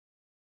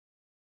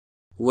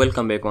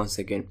Welcome back once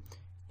again.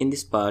 In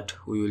this part,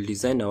 we will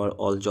design our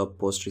all job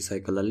post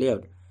recycler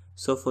layout.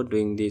 So for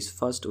doing this,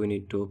 first we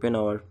need to open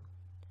our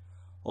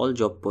all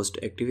job post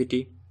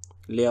activity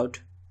layout.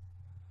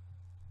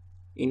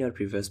 In our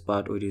previous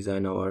part, we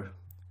design our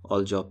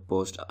all job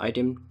post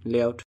item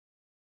layout.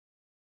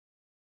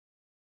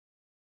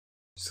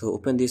 So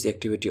open this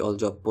activity all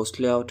job post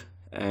layout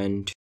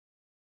and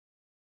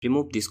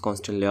remove this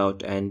constant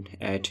layout and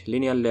add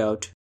linear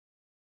layout.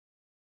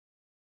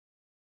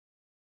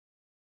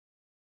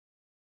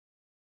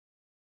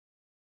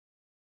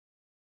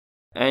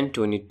 And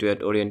we need to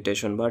add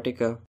orientation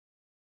vertical.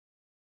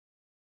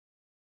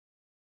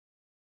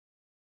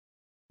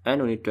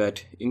 And we need to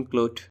add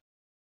include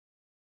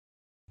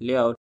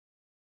layout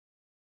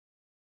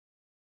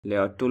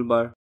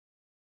toolbar,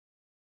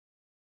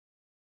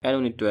 and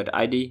we need to add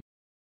ID.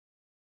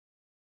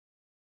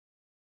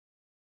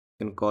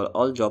 You can call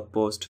all job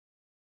post.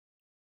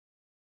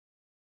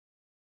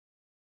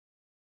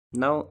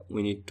 Now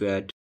we need to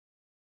add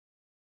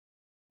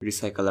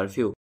recycler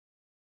view.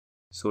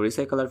 So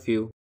recycler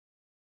view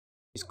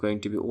is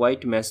going to be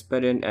white mesh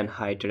parent and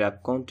height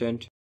wrap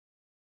content.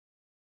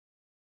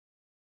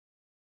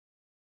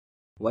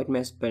 White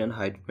mesh parent and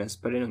height mesh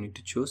parent we need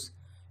to choose,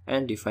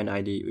 and define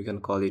ID. We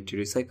can call it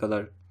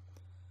recycler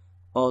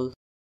all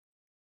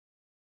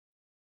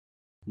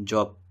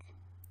job.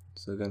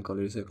 So we can call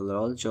it recycler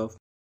all job.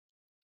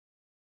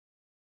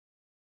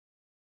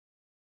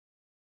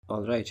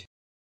 Alright.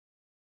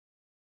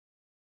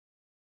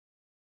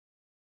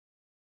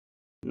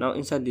 Now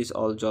inside this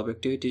all job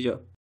activity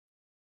job,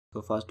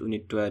 so first we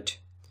need to add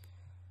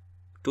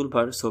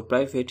toolbar. So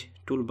private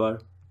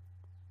toolbar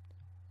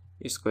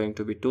is going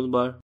to be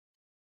toolbar.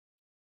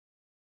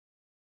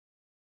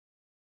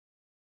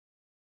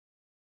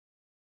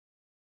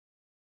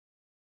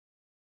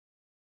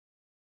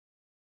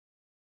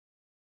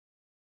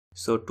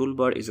 So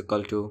toolbar is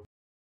equal to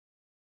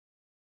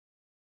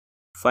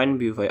find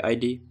view by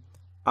ID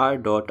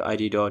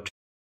r.id.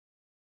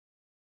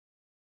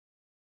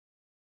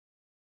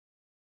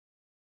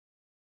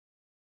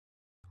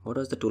 What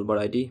was the toolbar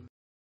ID?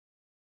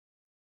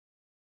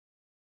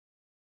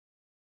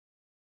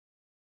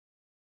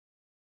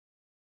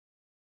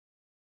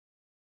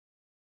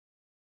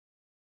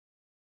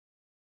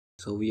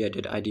 So we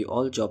added ID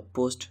all job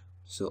post.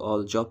 So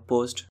all job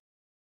post,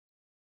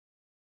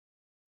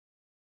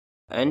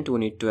 and we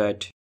need to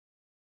add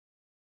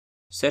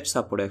set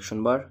support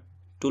action bar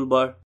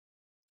toolbar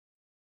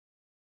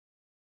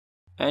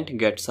and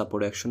get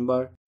support action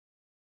bar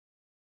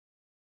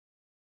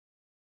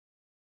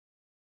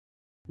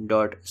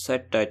dot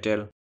set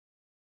title.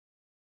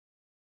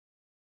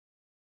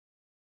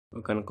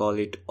 We can call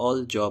it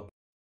all job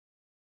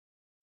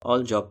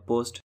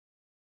post.